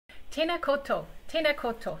Tēnā koutou, tēnā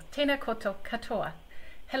koutou, tēnā koutou katoa.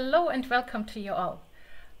 Hello and welcome to you all.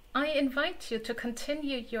 I invite you to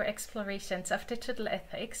continue your explorations of digital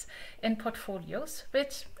ethics in portfolios,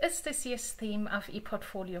 which is this year's theme of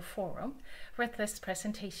Eportfolio Forum, with this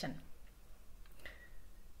presentation.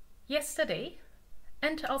 Yesterday,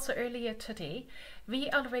 and also earlier today, we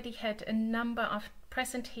already had a number of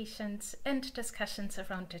presentations and discussions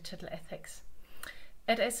around digital ethics.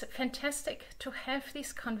 It is fantastic to have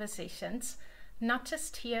these conversations, not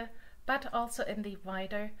just here, but also in the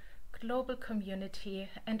wider global community,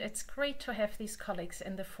 and it's great to have these colleagues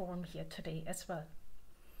in the forum here today as well.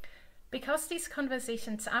 Because these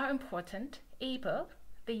conversations are important, ABLE,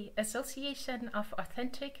 the Association of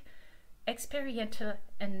Authentic, Experiential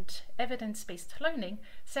and Evidence-Based Learning,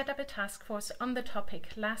 set up a task force on the topic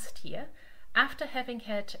last year after having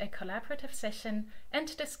had a collaborative session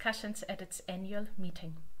and discussions at its annual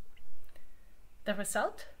meeting. The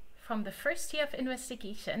result from the first year of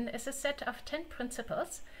investigation is a set of 10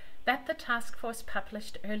 principles that the task force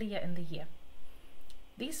published earlier in the year.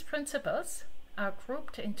 These principles are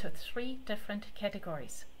grouped into 3 different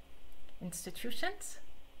categories: institutions,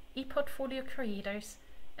 e-portfolio creators,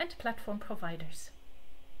 and platform providers.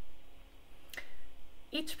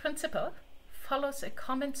 Each principle follows a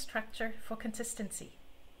common structure for consistency.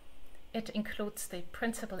 It includes the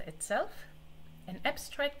principle itself, an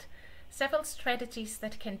abstract, several strategies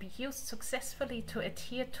that can be used successfully to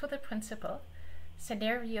adhere to the principle,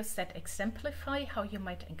 scenarios that exemplify how you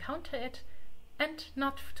might encounter it, and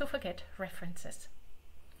not to forget references.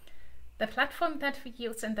 The platform that we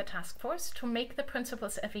use in the task force to make the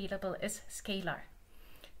principles available is Scalar.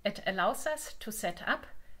 It allows us to set up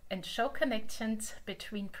and show connections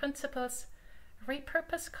between principles,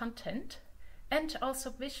 repurpose content, and also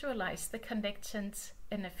visualize the connections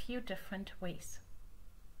in a few different ways.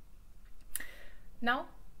 Now,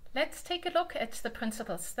 let's take a look at the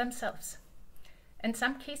principles themselves. In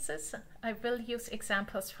some cases, I will use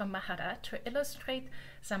examples from Mahara to illustrate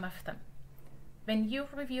some of them. When you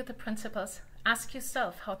review the principles, ask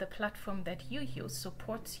yourself how the platform that you use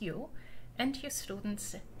supports you and your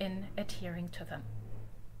students in adhering to them.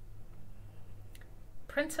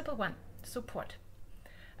 Principle 1. Support.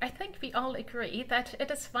 I think we all agree that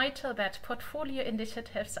it is vital that portfolio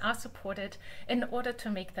initiatives are supported in order to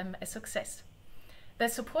make them a success. The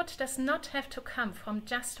support does not have to come from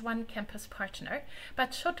just one campus partner,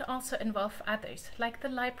 but should also involve others, like the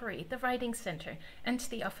library, the Writing Center, and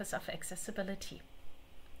the Office of Accessibility.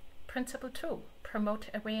 Principle 2. Promote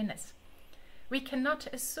awareness. We cannot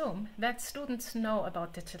assume that students know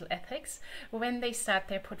about digital ethics when they start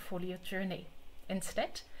their portfolio journey.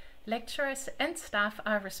 Instead, lecturers and staff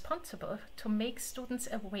are responsible to make students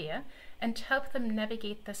aware and help them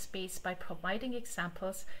navigate the space by providing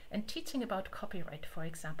examples and teaching about copyright, for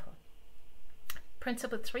example.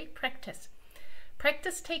 Principle 3, practice.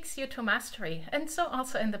 Practice takes you to mastery, and so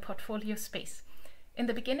also in the portfolio space. In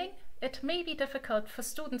the beginning, it may be difficult for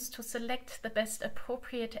students to select the best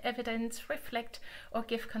appropriate evidence, reflect, or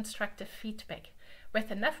give constructive feedback.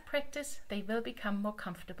 With enough practice, they will become more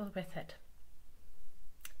comfortable with it.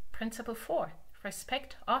 Principle 4.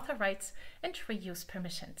 Respect author rights and reuse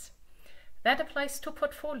permissions. That applies to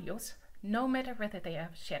portfolios, no matter whether they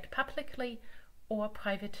are shared publicly or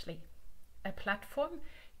privately. A platform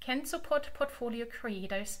can support portfolio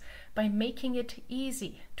creators by making it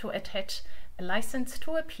easy to attach a license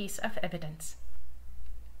to a piece of evidence.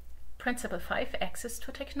 Principle 5. Access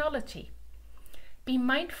to technology. Be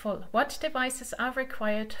mindful what devices are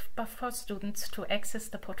required for students to access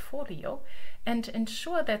the portfolio, and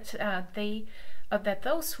ensure that that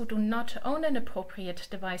those who do not own an appropriate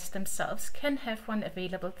device themselves can have one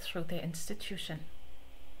available through their institution.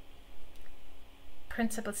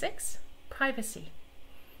 Principle 6. Privacy.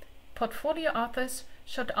 Portfolio authors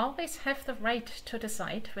should always have the right to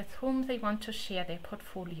decide with whom they want to share their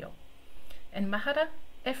portfolio. In Mahara,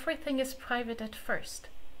 everything is private at first,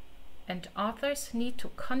 and authors need to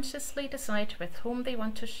consciously decide with whom they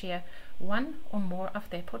want to share one or more of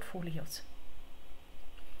their portfolios.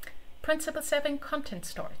 Principle 7. Content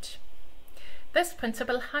storage. This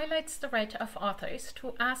principle highlights the right of authors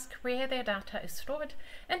to ask where their data is stored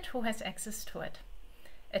and who has access to it.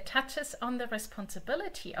 It touches on the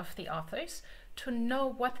responsibility of the authors to know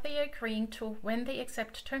what they are agreeing to when they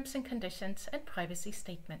accept terms and conditions and privacy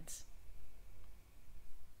statements.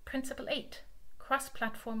 Principle 8.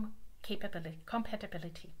 Cross-platform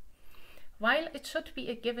compatibility. While it should be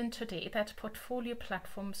a given today that portfolio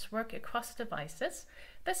platforms work across devices,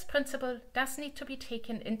 this principle does need to be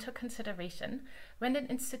taken into consideration when an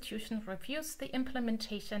institution reviews the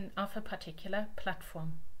implementation of a particular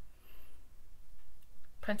platform.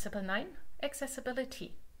 Principle 9,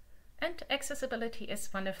 accessibility. And accessibility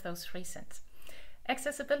is one of those reasons.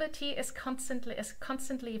 Accessibility is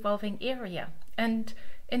constantly evolving area, and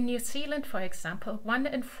in New Zealand, for example, 1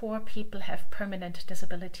 in 4 people have permanent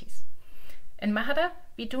disabilities. In Mahara,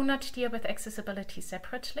 we do not deal with accessibility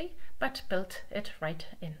separately, but build it right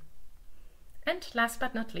in. And last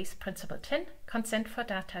but not least, Principle 10, consent for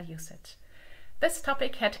data usage. This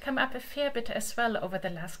topic had come up a fair bit as well over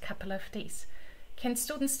the last couple of days. Can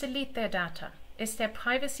students delete their data? Is their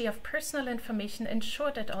privacy of personal information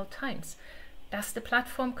ensured at all times? Does the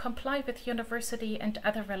platform comply with university and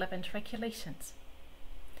other relevant regulations?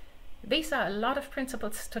 These are a lot of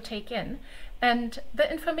principles to take in, and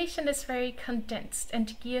the information is very condensed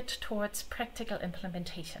and geared towards practical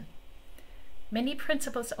implementation. Many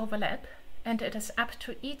principles overlap, and it is up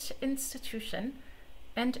to each institution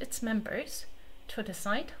and its members to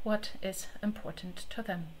decide what is important to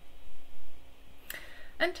them.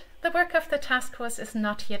 And the work of the task force is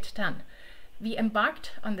not yet done. We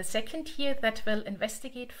embarked on the 2nd year that will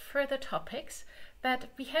investigate further topics that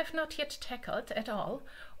we have not yet tackled at all,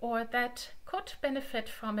 or that could benefit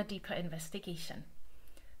from a deeper investigation.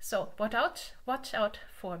 So watch out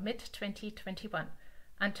for mid-2021.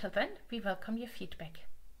 Until then, we welcome your feedback.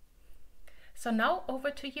 So now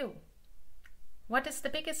over to you. What is the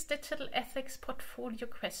biggest digital ethics portfolio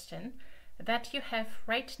question that you have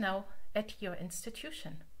right now at your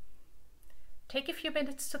institution? Take a few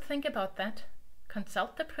minutes to think about that,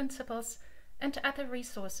 consult the principles and other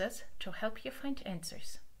resources to help you find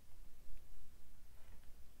answers.